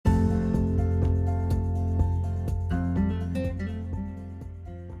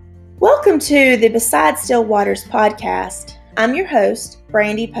Welcome to the Beside Still Waters podcast. I'm your host,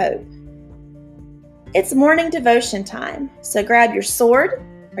 Brandy Pope. It's morning devotion time, so grab your sword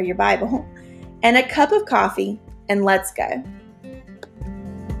or your Bible and a cup of coffee and let's go.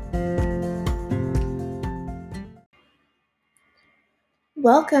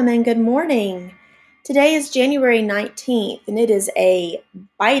 Welcome and good morning. Today is January 19th and it is a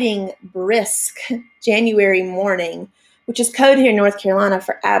biting, brisk January morning, which is code here in North Carolina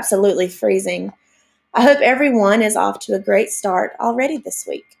for absolutely freezing. I hope everyone is off to a great start already this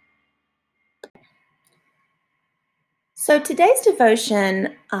week. So today's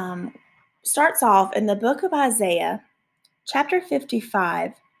devotion starts off in the book of Isaiah, chapter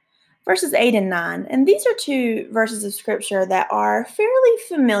 55, verses 8 and 9. And these are two verses of scripture that are fairly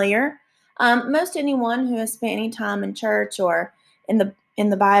familiar. Most anyone who has spent any time in church or in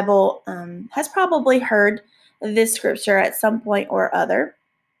the Bible has probably heard this scripture at some point or other.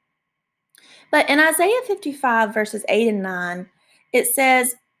 But in Isaiah 55, verses 8 and 9, it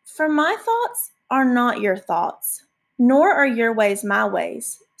says, "For my thoughts are not your thoughts, nor are your ways my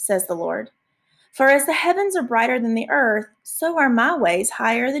ways, says the Lord. For as the heavens are brighter than the earth, so are my ways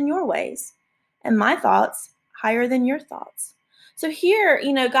higher than your ways, and my thoughts higher than your thoughts." So here,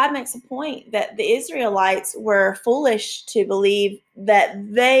 God makes a point that the Israelites were foolish to believe that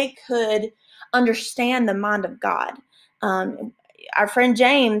they could understand the mind of God. Our friend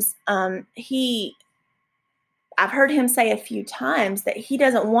James, I've heard him say a few times that he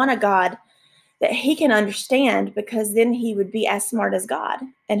doesn't want a God that he can understand, because then he would be as smart as God.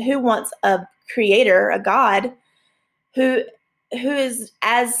 And who wants a creator, a God, who is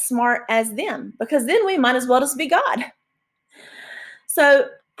as smart as them? Because then we might as well just be God. So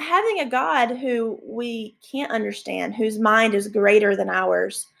having a God who we can't understand, whose mind is greater than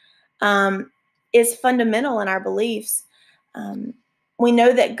ours, is fundamental in our beliefs. We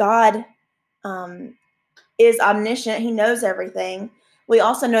know that God is omniscient. He knows everything. We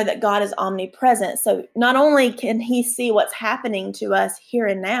also know that God is omnipresent. So not only can he see what's happening to us here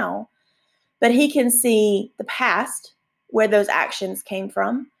and now, but he can see the past, where those actions came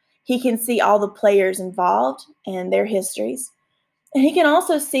from. He can see all the players involved and their histories. And he can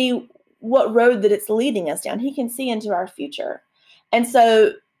also see what road that it's leading us down. He can see into our future. And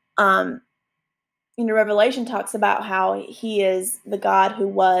so, Revelation talks about how he is the God who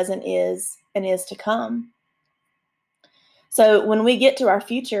was and is to come. So when we get to our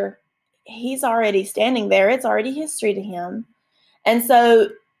future, he's already standing there. It's already history to him. And so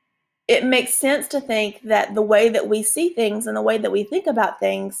it makes sense to think that the way that we see things and the way that we think about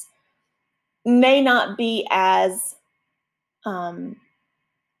things may not be as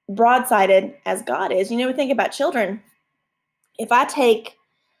broad-sided as God is. We think about children. If I take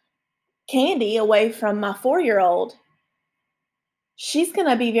candy away from my 4-year-old, she's going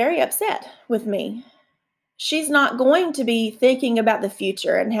to be very upset with me. She's not going to be thinking about the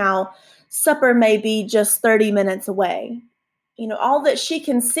future and how supper may be just 30 minutes away. All that she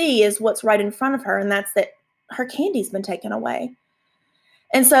can see is what's right in front of her, and that's that her candy's been taken away.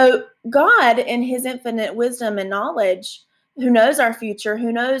 And so God, in his infinite wisdom and knowledge, who knows our future,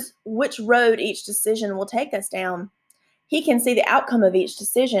 who knows which road each decision will take us down, he can see the outcome of each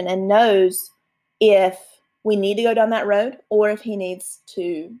decision and knows if we need to go down that road or if he needs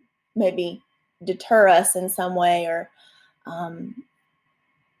to maybe deter us in some way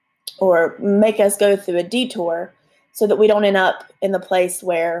or make us go through a detour so that we don't end up in the place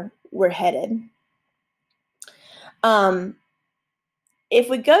where we're headed. If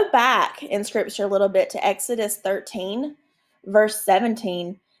we go back in scripture a little bit to Exodus 13, verse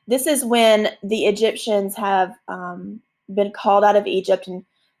 17, this is when the Egyptians have been called out of Egypt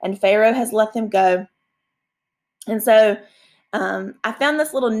and Pharaoh has let them go. And so I found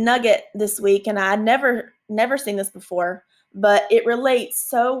this little nugget this week, and I'd never seen this before, but it relates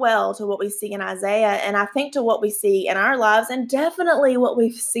so well to what we see in Isaiah, and I think to what we see in our lives, and definitely what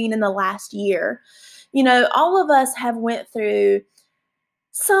we've seen in the last year. All of us have went through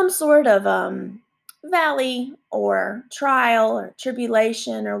some sort of valley or trial or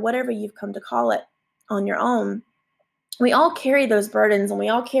tribulation or whatever you've come to call it on your own. We all carry those burdens, and we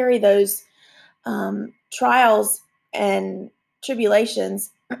all carry those trials and tribulations.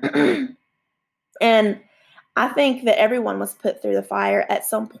 And I think that everyone was put through the fire at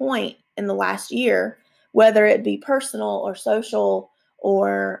some point in the last year, whether it be personal or social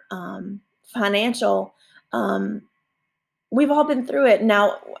or financial. We've all been through it.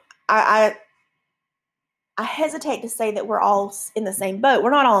 Now, I hesitate to say that we're all in the same boat. We're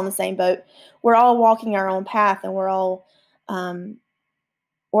not all in the same boat. We're all walking our own path, and we're all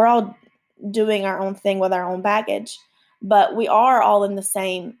doing our own thing with our own baggage. But we are all in the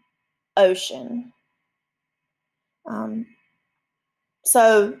same ocean.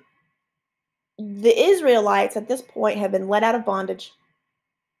 So the Israelites at this point have been let out of bondage.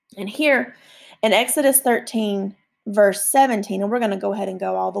 And here in Exodus 13, verse 17, and we're going to go ahead and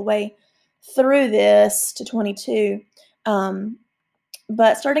go all the way through this to 22.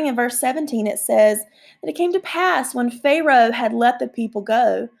 But starting in verse 17, it says that it came to pass when Pharaoh had let the people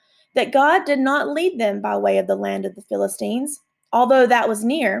go, that God did not lead them by way of the land of the Philistines, although that was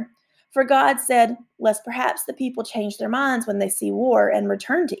near. For God said, lest perhaps the people change their minds when they see war and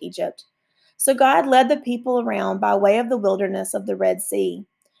return to Egypt. So God led the people around by way of the wilderness of the Red Sea.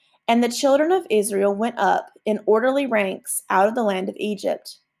 And the children of Israel went up in orderly ranks out of the land of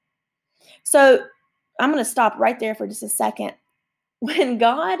Egypt. So I'm going to stop right there for just a second. When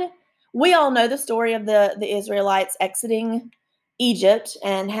God, we all know the story of the Israelites exiting Egypt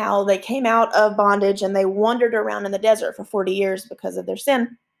and how they came out of bondage and they wandered around in the desert for 40 years because of their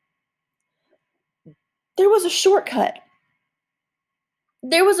sin. There was a shortcut.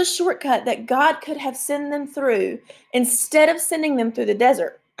 There was a shortcut that God could have sent them through instead of sending them through the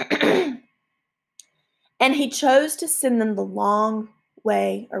desert. And he chose to send them the long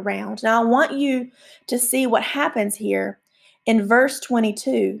way around. Now, I want you to see what happens here in verse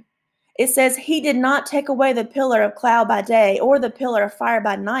 22. It says, he did not take away the pillar of cloud by day or the pillar of fire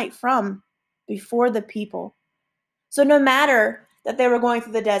by night from before the people. So no matter that they were going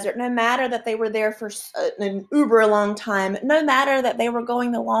through the desert, no matter that they were there for an uber long time, no matter that they were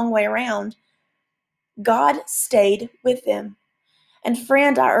going the long way around, God stayed with them. And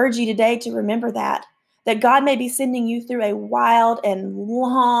friend, I urge you today to remember that God may be sending you through a wild and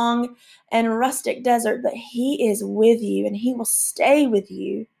long and rustic desert, but he is with you and he will stay with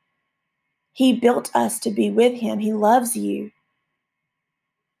you. He built us to be with him. He loves you.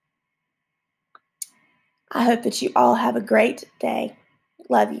 I hope that you all have a great day.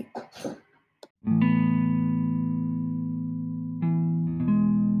 Love you.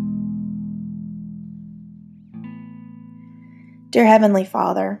 Dear Heavenly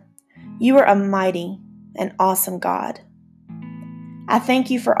Father, you are a mighty and awesome God. I thank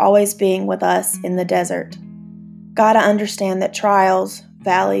you for always being with us in the desert. God, I understand that trials,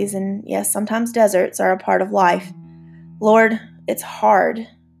 valleys, and yes, sometimes deserts are a part of life. Lord, it's hard,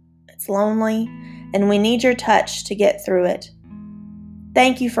 it's lonely, and we need your touch to get through it.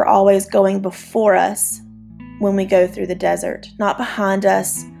 Thank you for always going before us when we go through the desert, not behind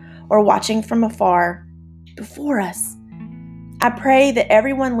us or watching from afar, before us. I pray that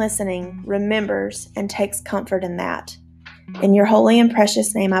everyone listening remembers and takes comfort in that. In your holy and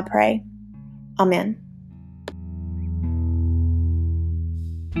precious name I pray. Amen.